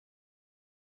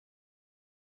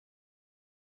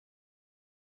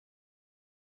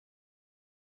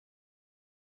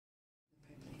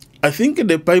I think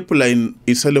the pipeline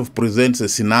itself presents a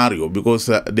scenario because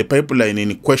the pipeline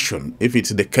in question, if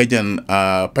it's the Kenyan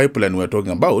pipeline we're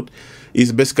talking about,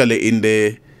 is basically in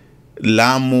the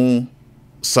Lamu,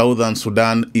 Southern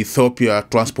Sudan, Ethiopia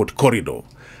transport corridor.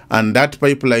 And that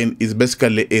pipeline is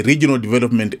basically a regional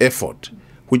development effort,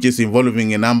 which is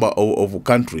involving a number of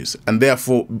countries. And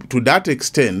therefore, to that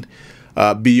extent,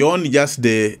 beyond just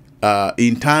the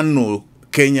internal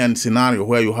Kenyan scenario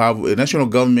where you have a national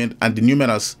government and the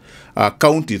numerous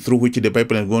counties through which the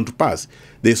pipeline is going to pass,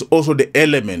 there's also the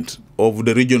element of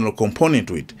the regional component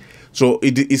to it. So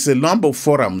it is a number of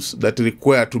forums that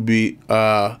require to be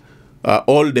all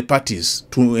the parties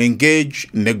to engage,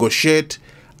 negotiate,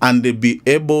 and be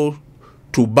able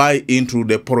to buy into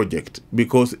the project.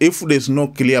 Because if there's no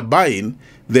clear buy-in,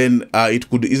 then it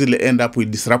could easily end up with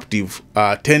disruptive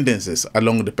tendencies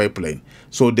along the pipeline.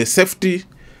 So the safety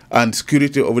and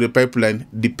security of the pipeline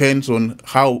depends on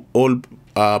how all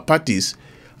parties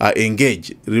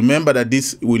engage. Remember that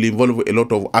this will involve a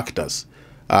lot of actors,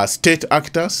 state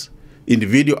actors,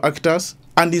 individual actors,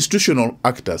 and institutional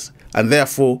actors. And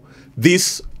therefore,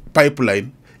 this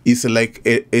pipeline is like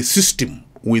a system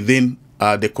within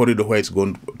the corridor where it's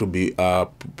going to be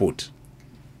put.